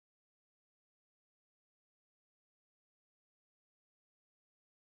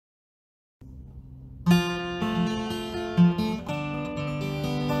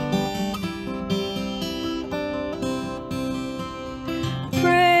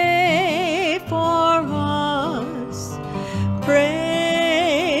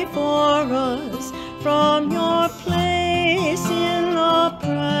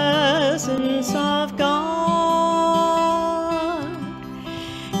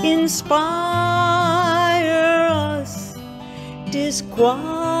Inspire us, disquiet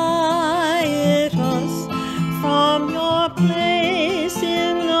us from your place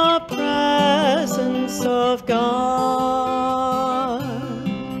in the presence of God.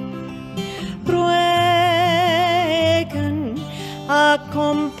 Rueguen,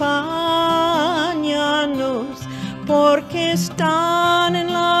 acompáñanos, porque están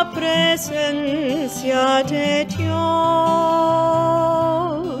en la presencia de Dios.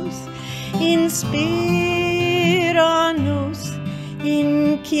 Inspíranos,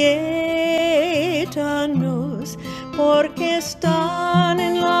 inquiétanos, porque están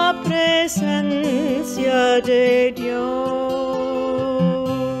en la presencia de Dios.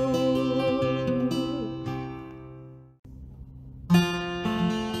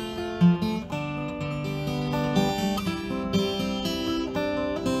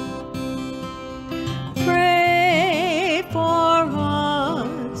 Pray for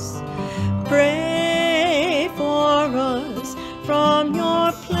us, pray for us from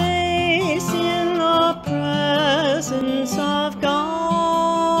your place in the presence of God.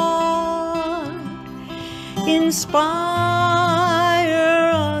 Inspire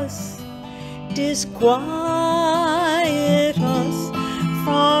us, disquiet us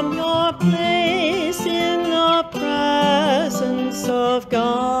from your place in the presence of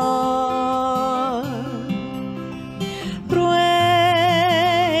God. Rueguen,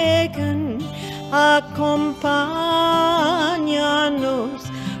 acompáñanos,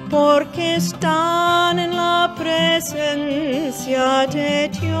 porque están en la presencia de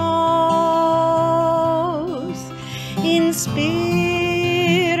Dios. Inspíranos,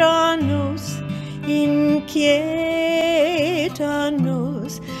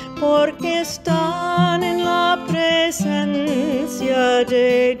 inquiétanos, porque están en la presencia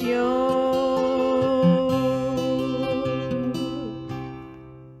de Dios.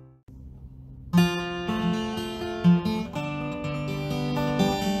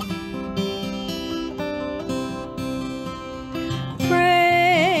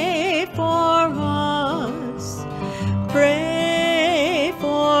 Pray for us, pray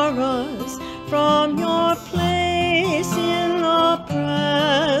for us from your place in the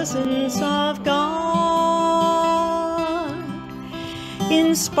presence of God.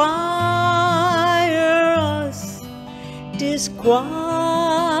 Inspire us, disquiet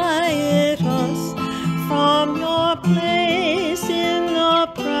us from your place in the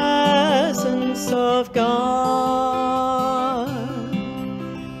presence of God.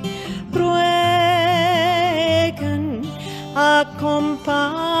 Rueguen,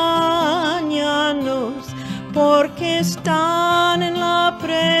 acompáñanos, porque están en la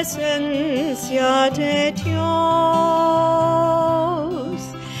presencia de Dios.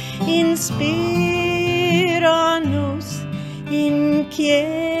 Inspíranos,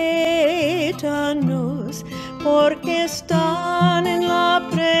 inquiétanos, porque están en la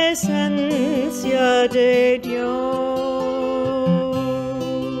presencia de Dios.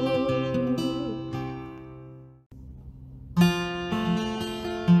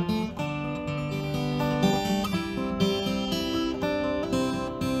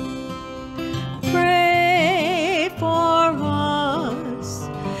 Pray for us,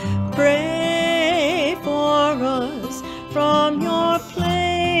 pray for us from your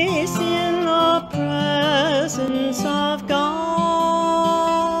place in the presence of God.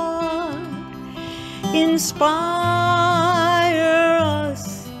 Inspire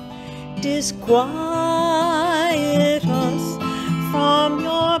us, disquiet us from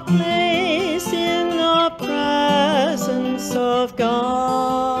your place in the presence of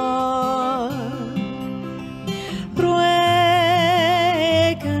God. Rueguen,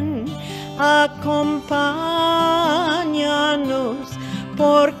 acompáñanos,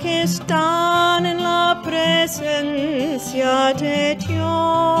 porque están en la presencia de Dios.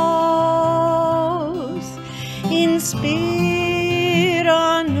 Inspíranos,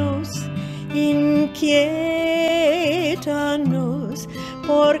 inquiétanos,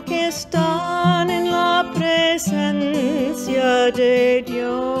 porque están en la presencia de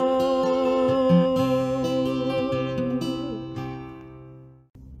Dios.